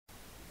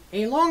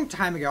A long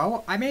time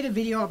ago, I made a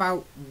video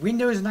about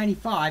Windows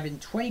 95 in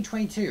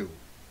 2022,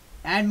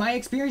 and my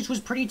experience was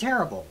pretty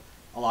terrible.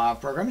 A lot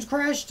of programs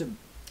crashed,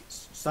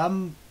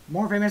 some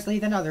more famously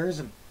than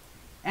others,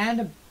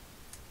 and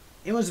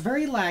it was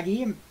very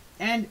laggy,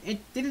 and it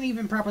didn't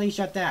even properly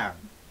shut down.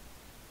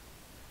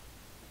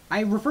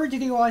 I referred to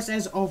the OS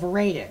as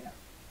overrated.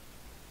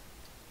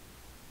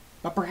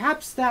 But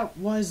perhaps that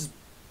was...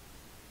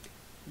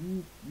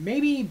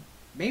 Maybe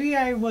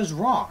I was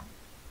wrong.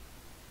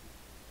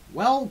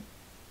 Well,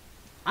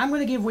 I'm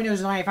going to give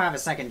Windows 95 a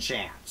second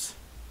chance.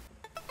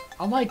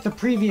 Unlike the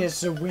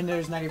previous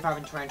Windows 95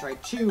 in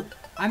 2022,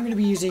 I'm going to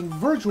be using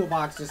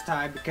VirtualBox this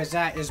time because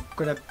that is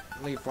going to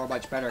lead for a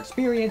much better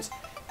experience.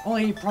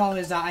 Only problem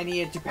is that I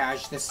needed to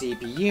patch the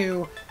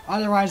CPU,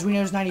 otherwise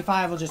Windows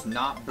 95 will just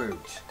not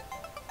boot.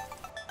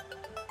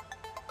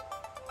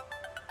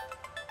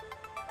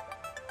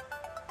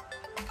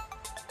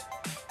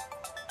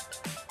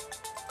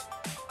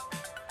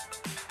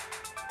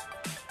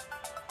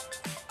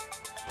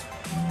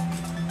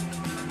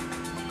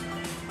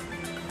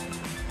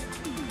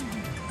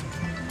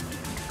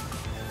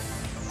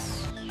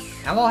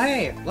 And well,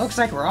 hey, looks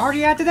like we're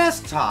already at the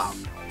desktop.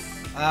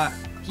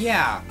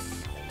 Yeah.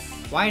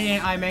 Why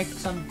didn't I make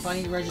some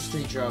funny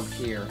registry joke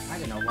here? I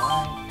don't know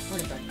why.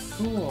 What is that?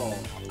 Cool.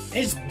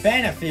 It's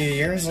been a few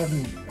years,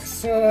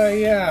 so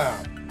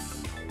yeah.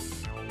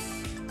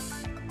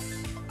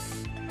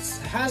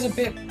 It has a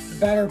bit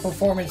better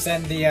performance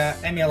than the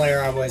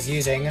emulator I was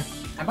using.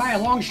 And by a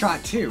long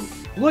shot, too.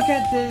 Look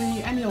at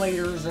the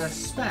emulator's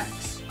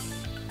specs.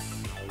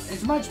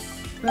 It's much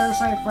better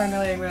site for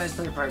emulating Windows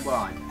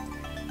 3.1.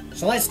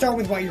 So let's start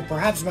with what you're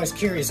perhaps most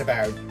curious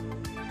about.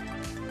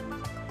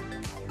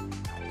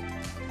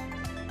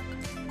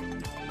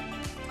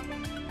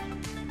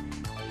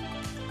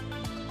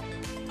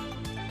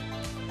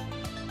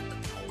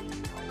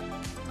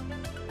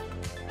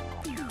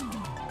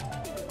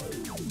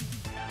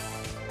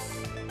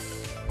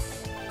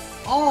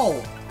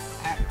 Oh!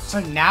 So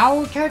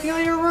now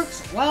calculator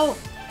works? Well,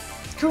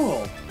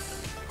 cool.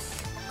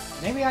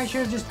 Maybe I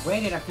should have just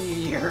waited a few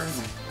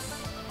years.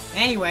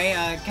 Anyway,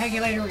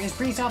 calculator is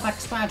pretty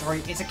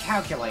self-explanatory. It's a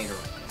calculator.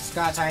 It's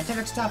got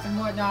scientific stuff and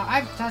whatnot.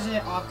 I've tested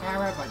it off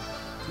camera, but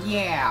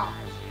yeah.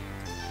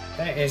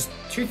 That is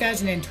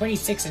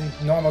 2026 in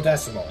normal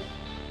decimal.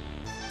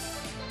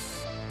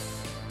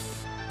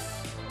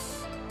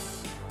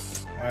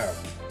 Oh.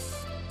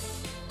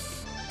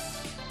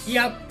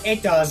 Yep,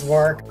 it does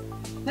work.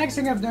 Next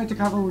thing I've note to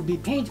cover would be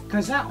Paint,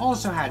 because that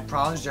also had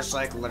problems, just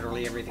like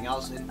literally everything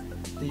else in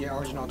the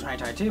original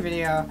 2022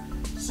 video.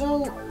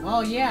 So,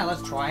 well, yeah,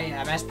 let's try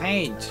MS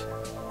Paint.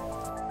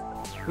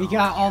 We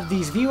got all of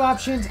these view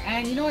options,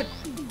 and you know what?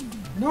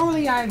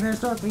 Normally I've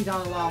historically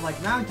done a lot of,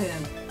 like,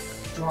 mountain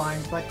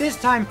drawings, but this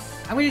time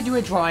I'm going to do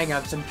a drawing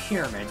of some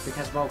pyramids,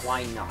 because, well,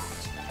 why not?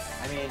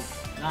 I mean,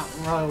 not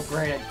real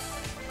great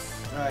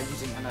at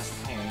using MS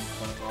Paint,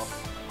 but, well,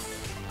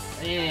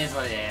 it is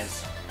what it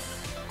is.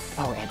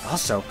 Oh, and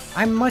also,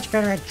 I'm much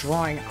better at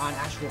drawing on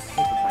actual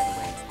paper, by the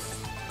way.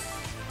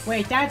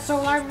 Wait, that's so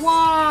loud.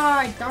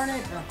 Why? Darn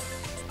it.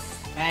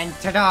 And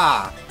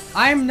ta-da!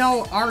 I'm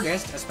no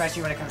artist,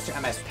 especially when it comes to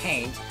MS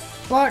Paint,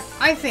 but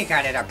I think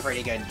I did a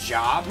pretty good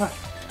job.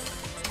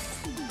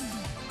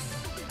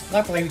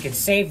 Luckily, we can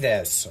save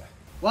this.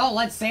 Well,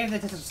 let's save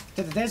it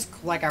to the disk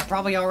like I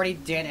probably already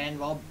did, and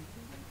well,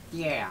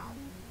 yeah.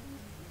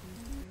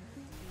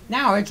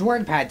 Now it's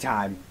WordPad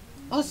time.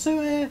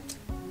 Also,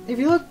 if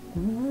you look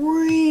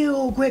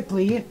real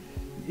quickly,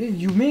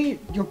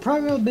 you'll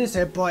probably miss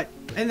it, but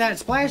in that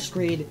splash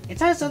screen, it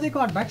says something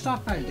called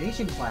Microsoft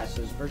Foundation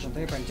Classes version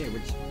 3.2,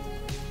 which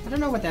I don't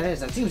know what that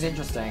is. That seems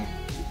interesting.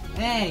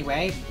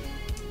 Anyway,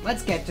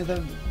 let's get to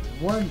the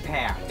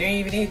WordPad. Don't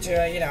even need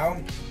to, you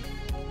know.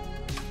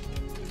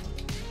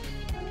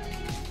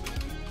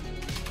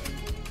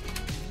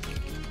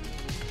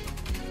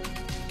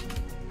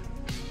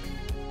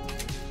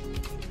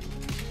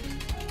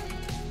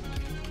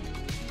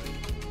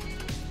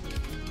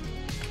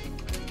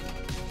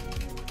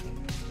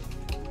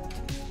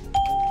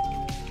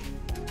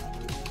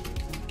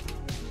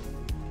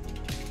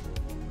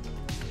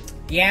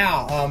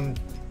 Yeah,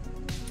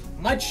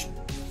 much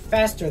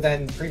faster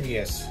than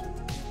previous.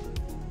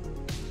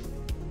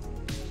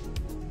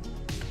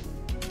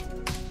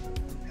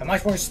 And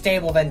much more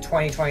stable than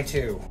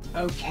 2022.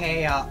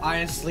 Okay,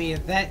 honestly,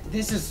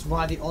 this is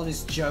one of the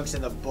oldest jokes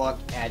in the book,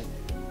 and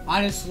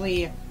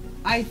honestly,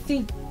 I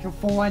think for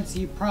once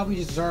you probably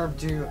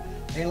deserve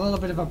a little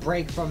bit of a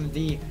break from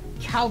the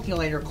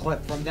calculator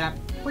clip from that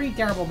pretty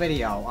terrible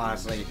video,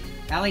 honestly.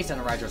 At least in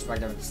a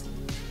retrospective, it's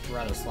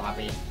rather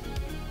sloppy.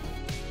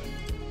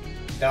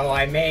 Though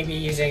I may be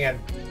using a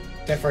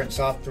different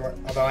software,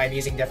 although I'm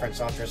using different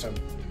software, so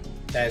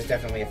that is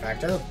definitely a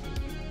factor.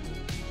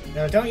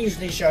 No, don't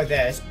usually show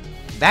this.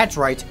 That's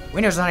right,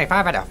 Windows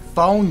 95 had a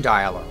phone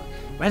dialer.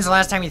 When's the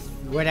last time you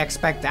would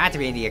expect that to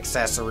be in the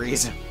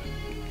accessories?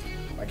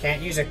 I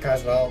can't use it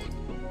because, well,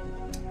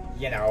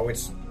 you know,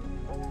 it's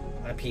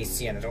on a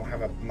PC and I don't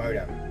have a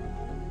modem.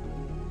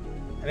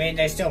 I mean,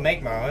 they still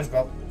make modems,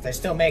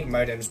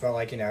 but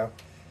like, you know.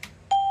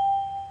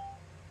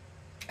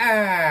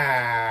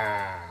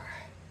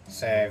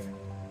 Save.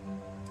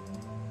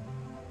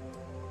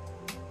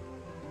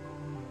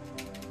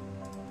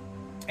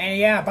 And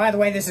yeah, by the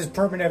way, this is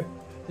primitive.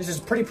 This is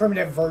a pretty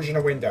primitive version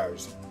of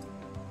Windows.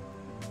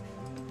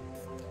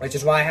 Which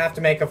is why I have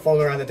to make a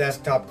folder on the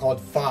desktop called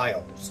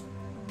Files.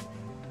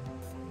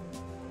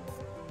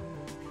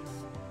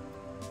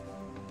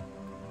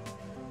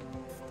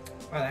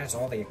 Well, that's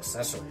all the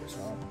accessories.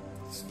 Well,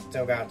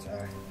 still got...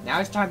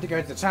 Now it's time to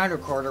go to the sound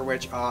recorder,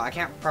 which I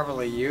can't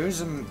properly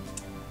use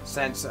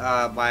since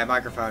my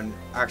microphone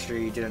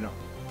actually didn't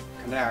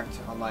connect,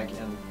 unlike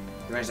in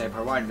the Wednesday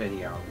Part 1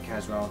 video,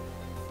 because, well,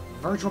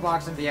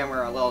 VirtualBox and VMware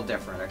are a little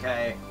different,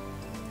 okay?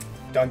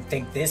 Don't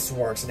think this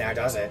works now,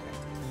 does it?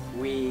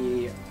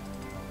 We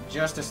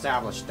just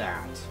established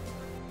that.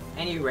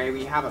 Anyway,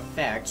 we have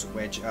effects,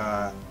 which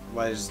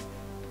was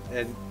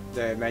in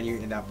the menu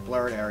in that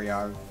blurred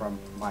area from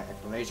my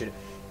explanation.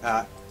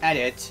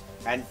 Edit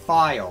and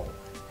file.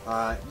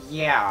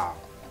 Yeah.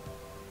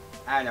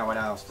 I don't know what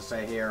else to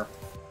say here.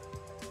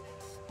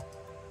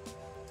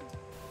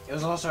 It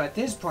was also at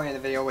this point in the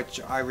video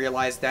which I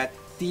realized that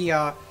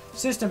the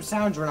system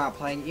sounds were not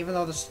playing, even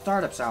though the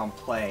startup sound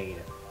played.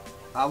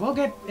 We'll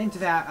get into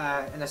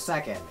that in a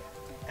second.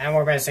 And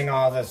we're missing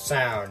all the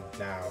sound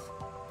now.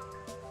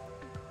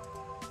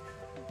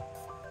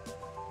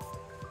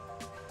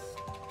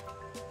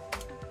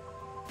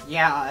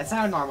 Yeah,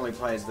 sound normally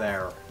plays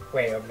there.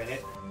 Wait a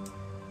minute.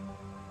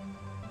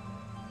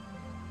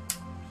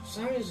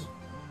 Sound is...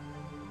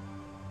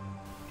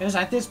 It was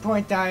at this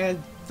point that I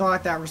had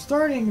thought that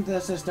restarting the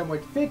system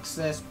would fix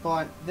this,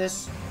 but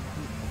this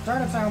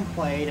startup sound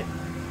played,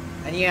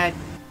 and yet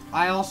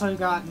I also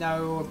got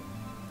no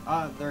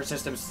other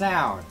system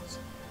sounds.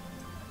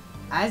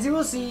 As you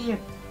will see,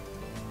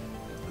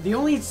 the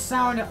only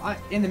sound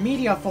in the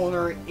media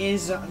folder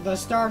is the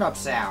startup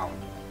sound.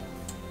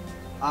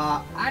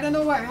 I don't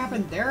know what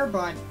happened there,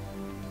 but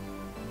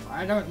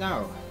I don't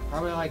know.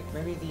 Probably like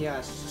maybe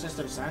the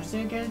system sounds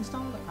didn't get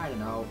installed? I don't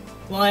know.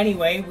 Well,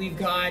 anyway, we've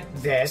got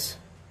this.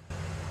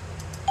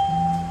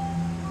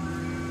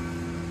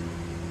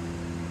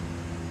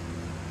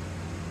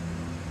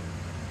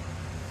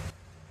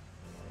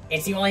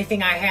 It's the only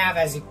thing I have,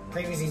 as you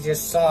previously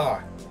just saw.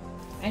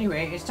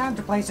 Anyway, it's time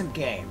to play some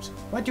games.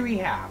 What do we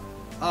have?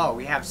 Oh,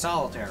 we have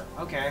Solitaire.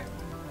 Okay.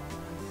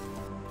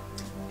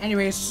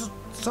 Anyway,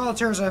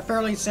 Solitaire is a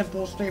fairly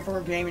simple,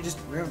 straightforward game. You just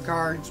remove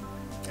cards,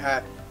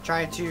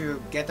 try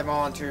to get them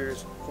all into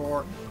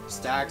 4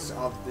 stacks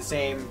of the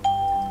same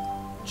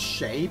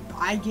shape,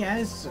 I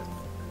guess?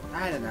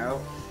 I don't know.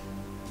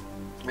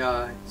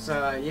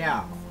 So,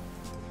 yeah.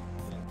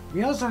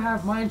 We also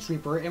have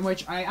Minesweeper, in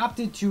which I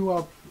opted to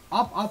up,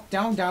 up,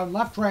 down, down,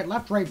 left,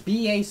 right,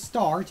 BA,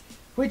 start,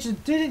 which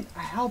didn't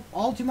help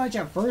all too much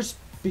at first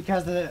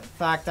because of the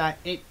fact that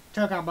it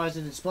took out most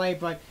of the display,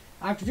 but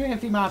after doing a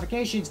few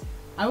modifications,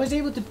 I was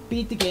able to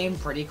beat the game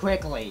pretty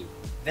quickly.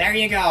 There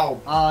you go!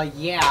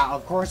 Yeah,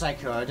 of course I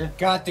could.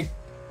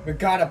 We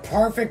got a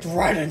perfect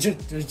run and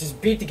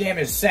just beat the game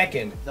in a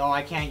second. Though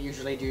I can't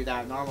usually do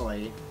that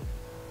normally.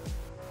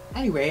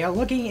 Anyway,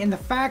 looking in the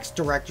facts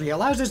directory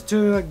allows us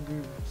to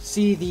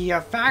see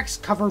the fax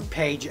cover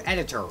page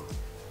editor.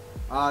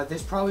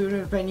 This probably would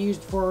have been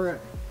used for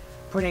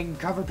putting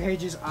cover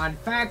pages on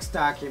fax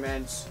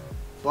documents,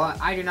 but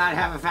I do not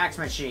have a fax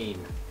machine.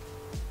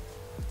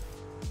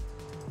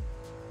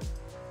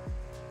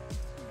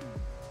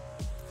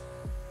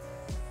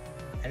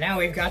 And now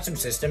we've got some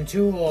system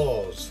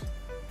tools.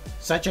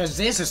 Such as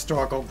this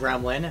historical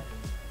gremlin,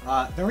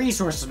 the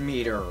resource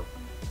meter.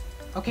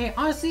 Okay,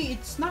 honestly,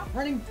 it's not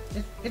running,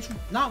 it's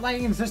not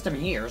letting the system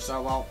here,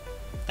 so, well,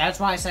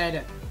 that's why I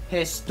said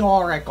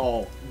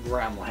historical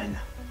gremlin.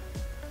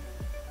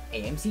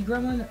 AMC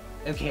gremlin?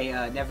 Okay,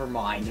 never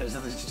mind, let's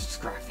just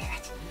scrap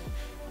that.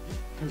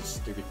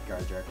 Stupid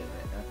card joke, isn't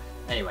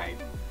it? Anyway.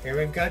 Here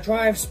we've got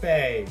drive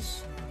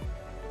space.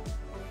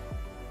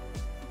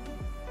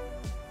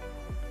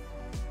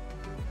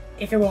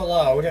 If it will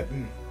load.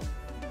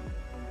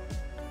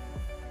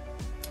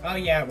 Oh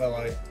yeah, it will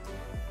load.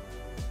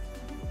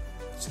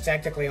 That's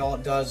technically all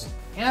it does.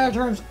 In other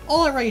terms,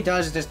 all it really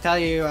does is just tell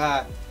you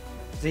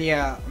the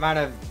amount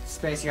of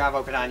space you have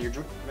open on your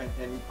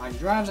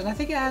drives, and I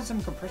think it has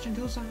some compression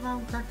tools, if I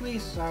remember correctly.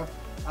 So,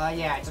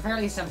 yeah, it's a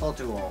fairly simple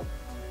tool.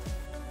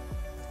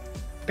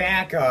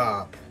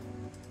 Backup.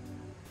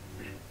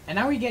 And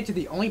now we get to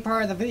the only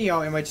part of the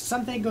video in which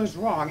something goes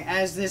wrong,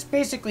 as this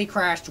basically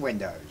crashed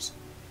Windows.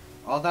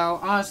 Although,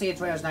 honestly, it's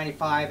Windows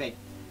 95.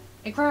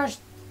 It crashed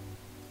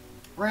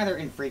rather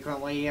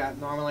infrequently,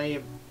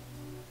 normally.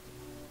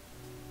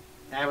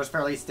 And it was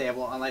fairly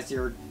stable, unless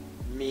you're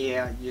me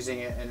using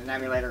it in an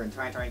emulator in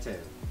 2022.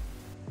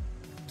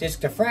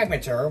 Disk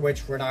Defragmenter,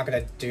 which we're not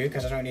going to do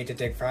because I don't need to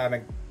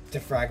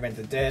defragment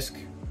the disk.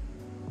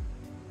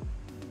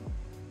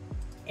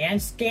 And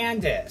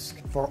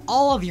ScanDisk for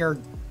all of your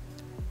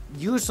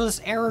useless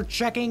error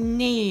checking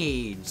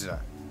needs.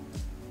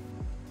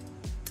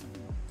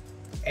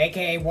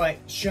 aka what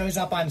shows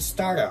up on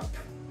startup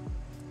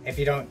if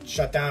you don't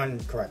shut down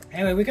correctly.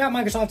 Anyway, we got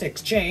Microsoft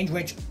Exchange,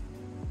 which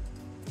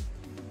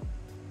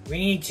we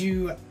need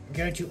to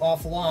go to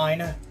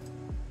offline.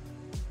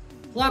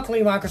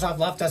 Luckily, Microsoft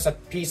left us a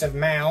piece of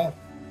mail,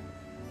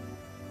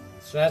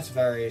 so that's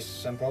very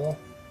simple.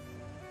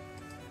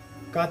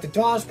 Got the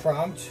DOS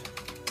prompt.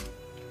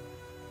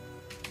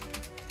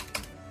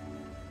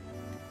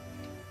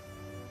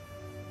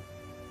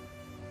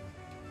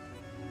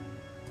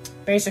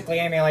 Basically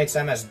emulates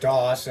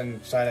MS-DOS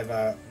inside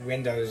of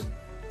Windows,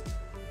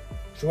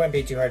 which wouldn't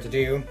be too hard to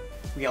do.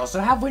 We also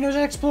have Windows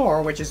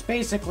Explorer, which is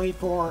basically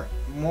for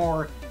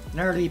more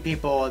nerdy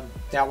people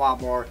that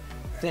want more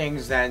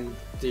things than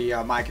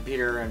the My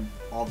Computer and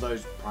all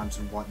those prompts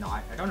and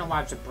whatnot. I don't know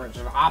why it's a bunch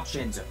of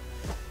options.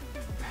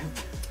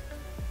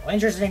 Well,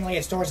 interestingly,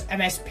 it stores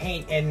MS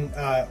Paint in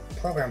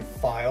program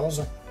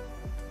files.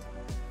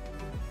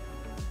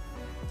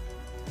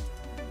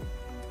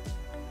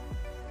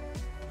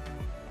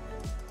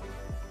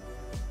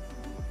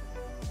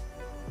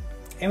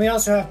 And we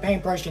also have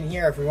Paintbrush in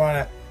here if we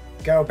want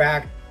to go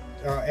back.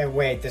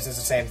 Wait, this is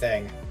the same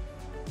thing.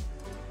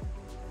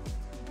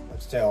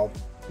 But still.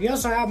 We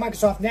also have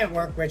Microsoft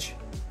Network, which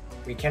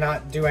we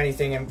cannot do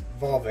anything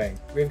involving.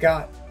 We've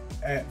got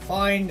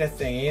find the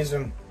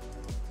thingies.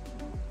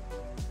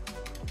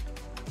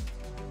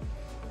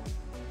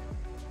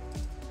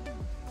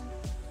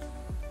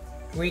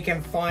 We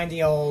can find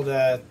the old.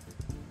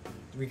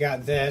 We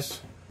got this.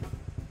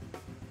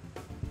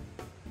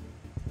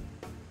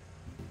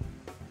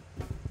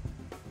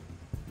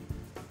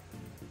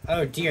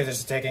 Oh dear, this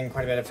is taking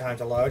quite a bit of time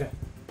to load.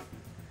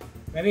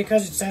 Maybe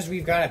because it says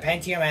we've got a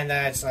Pentium and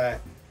that's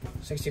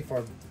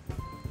 64.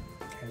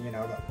 You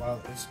know,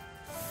 well, it's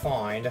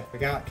fine. We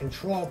got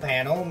control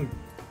panel.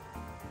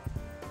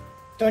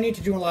 Don't need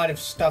to do a lot of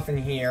stuff in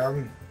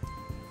here.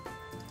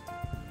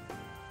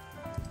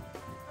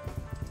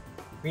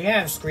 We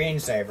have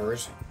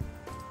screensavers.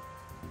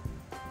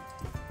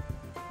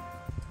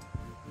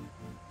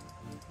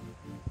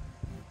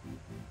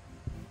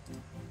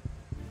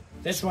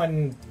 This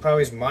one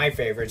probably is my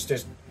favorite. It's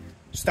just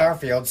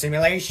Starfield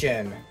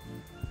Simulation.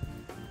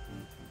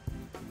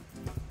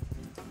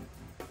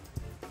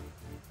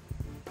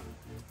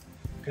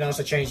 You can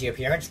also change the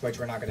appearance, which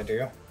we're not going to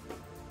do.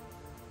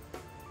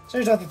 So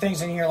there's other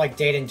things in here like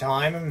date and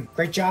time.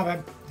 Great job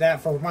at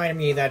that for reminding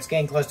me that it's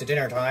getting close to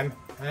dinner time.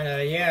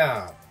 And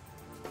yeah.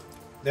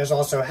 There's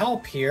also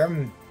help here.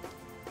 And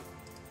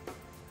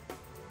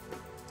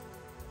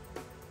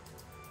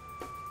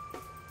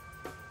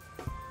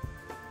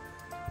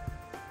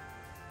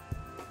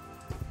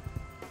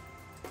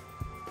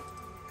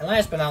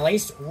last but not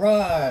least,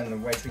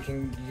 run, which we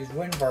can use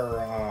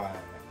WinVer on.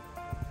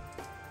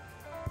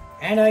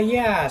 And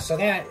yeah, so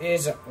that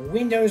is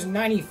Windows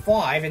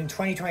 95 in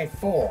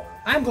 2024.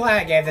 I'm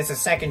glad I gave this a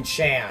second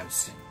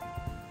chance.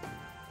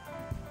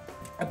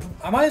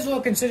 I might as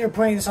well consider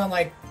putting this on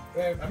like,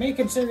 I mean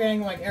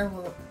considering like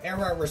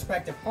era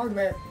respective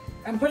hardware,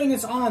 I'm putting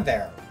this on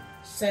there.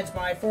 Since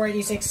my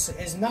 486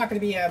 is not going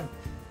to be a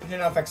good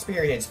enough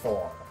experience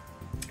for.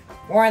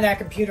 More on that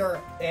computer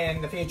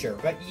in the future,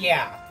 but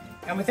yeah.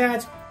 And with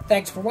that,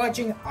 thanks for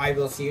watching. I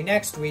will see you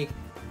next week.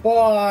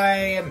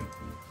 Bye!